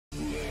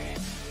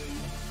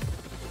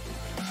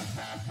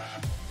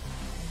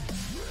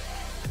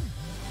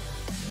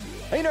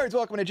Hey nerds,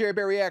 welcome to Jerry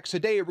Bear Reacts.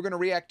 Today we're going to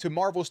react to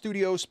Marvel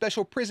Studios'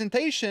 special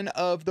presentation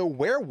of the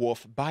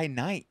Werewolf by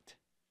Night.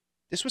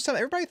 This was something,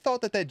 everybody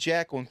thought that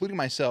jackal, including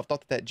myself,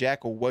 thought that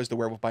jackal was the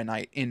Werewolf by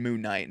Night in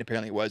Moon Knight, and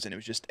apparently it wasn't. It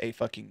was just a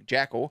fucking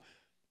jackal.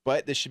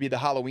 But this should be the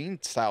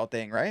Halloween style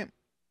thing, right?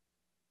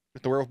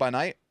 With the Werewolf by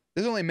Night.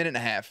 This is only a minute and a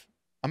half.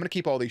 I'm going to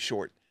keep all these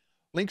short.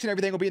 Links and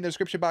everything will be in the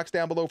description box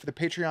down below for the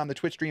Patreon, the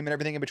Twitch stream, and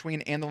everything in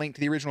between, and the link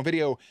to the original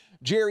video.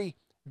 Jerry,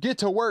 get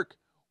to work.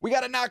 We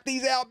got to knock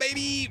these out,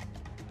 baby!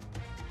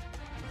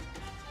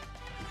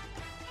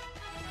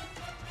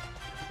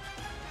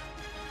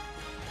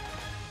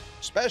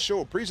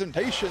 Special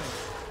presentation.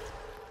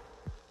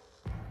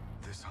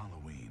 This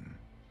Halloween,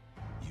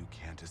 you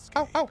can't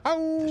escape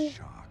the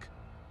shock,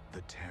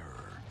 the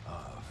terror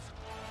of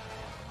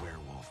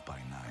Werewolf by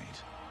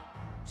Night.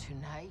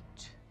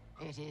 Tonight,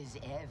 it is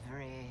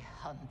every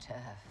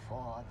hunter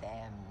for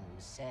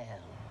themselves.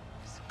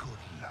 Good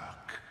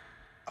luck.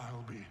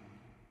 I'll be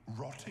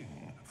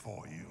rotting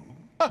for you.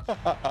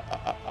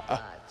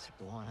 But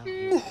one of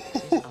you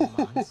is a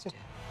monster.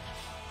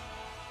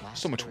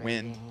 So much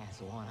wind.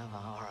 As one of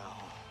our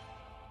own.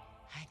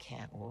 I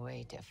can't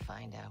wait to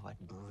find out what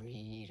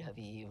breed of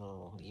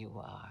evil you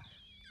are.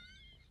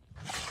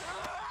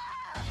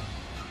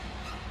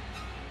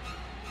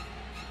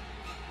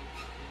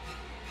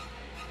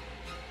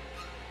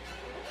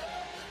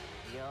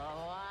 You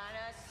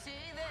wanna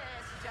see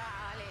this,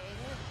 darling?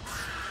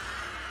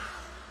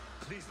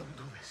 Please don't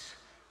do this.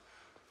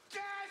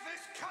 Death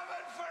is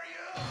coming for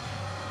you!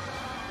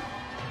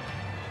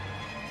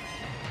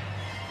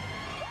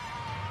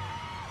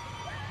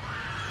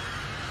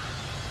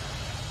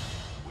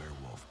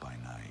 Werewolf by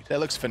Night. That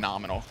looks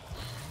phenomenal.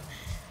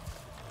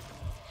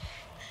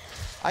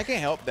 I can't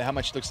help how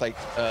much it looks like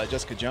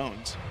Jessica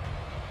Jones.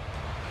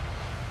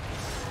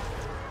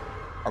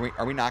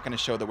 Are we not going to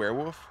show the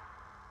werewolf?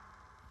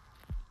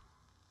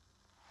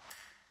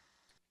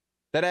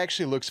 That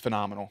actually looks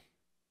phenomenal.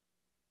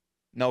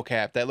 No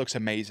cap, that looks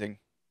amazing.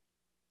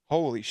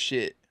 Holy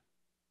shit.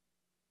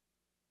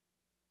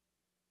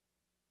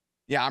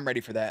 Yeah, I'm ready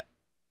for that.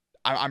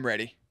 I'm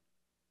ready.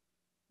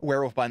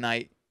 Werewolf by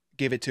Night.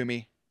 Give it to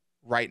me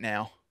right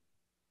now.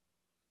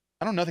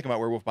 I know nothing about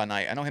Werewolf by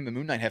Night. I know him and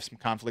Moon Knight have some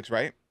conflicts,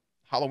 right?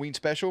 Halloween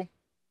special.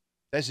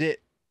 That's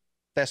it.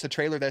 That's the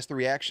trailer. That's the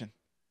reaction.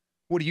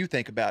 What do you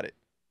think about it?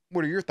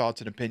 What are your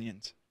thoughts and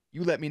opinions?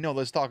 You let me know.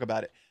 Let's talk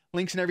about it.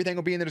 Links and everything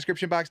will be in the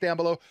description box down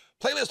below.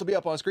 Playlist will be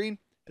up on screen.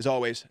 As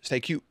always, stay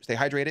cute, stay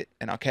hydrated,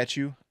 and I'll catch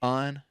you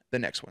on the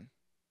next one.